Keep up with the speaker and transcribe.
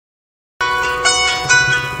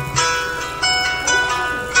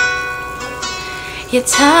You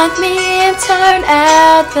tucked me and turned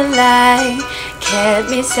out the light, kept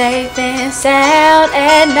me safe and sound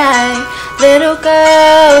at night. Little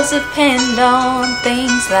girls depend on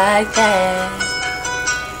things like that.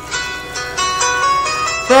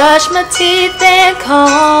 Brush my teeth and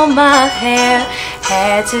comb my hair,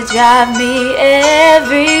 had to drive me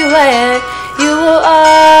everywhere. You were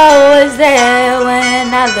always there when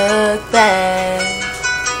I look back.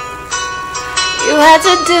 You had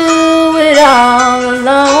to do it all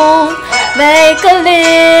alone, make a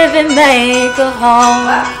living, make a home.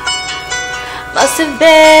 Must have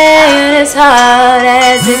been as hard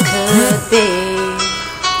as it could be.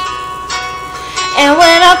 And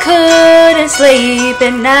when I couldn't sleep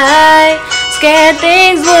at night, scared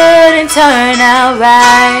things wouldn't turn out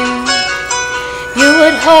right, you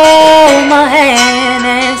would hold my hand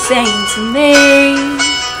and sing to me.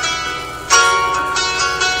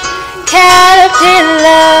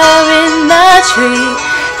 Caterpillar in the tree,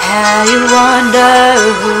 how you wonder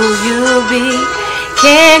who you'll be.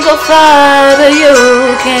 Can't go farther, you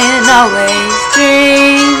can always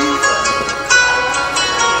dream.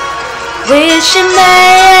 Wish you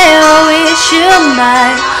may, wish you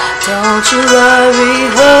might. Don't you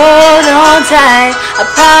worry, hold on tight. I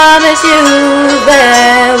promise you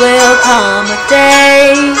there will come a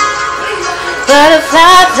day.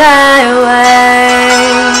 Butterfly, fly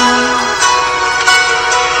away.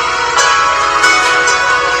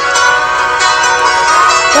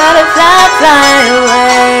 Butterfly, fly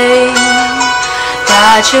away.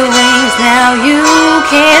 Got your wings now, you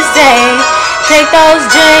can't stay. Take those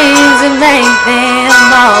dreams and make them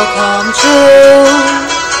all come true.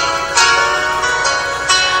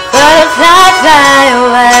 Butterfly, fly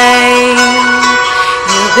away.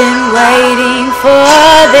 You've been waiting for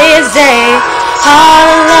this day. All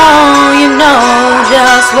along you know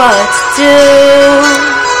just what to do.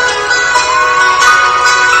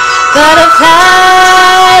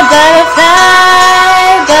 Butterfly,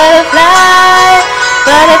 butterfly, butterfly,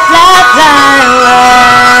 butterfly, fly away.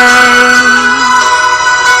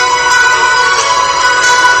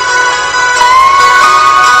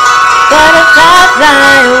 Butterfly,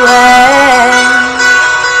 fly away.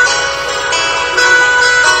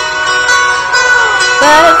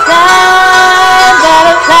 Butterfly,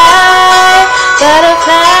 butterfly,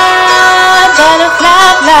 butterfly, butterfly,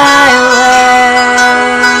 fly away.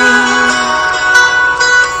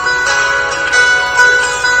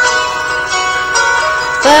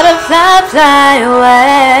 Butterfly, fly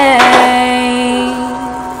away.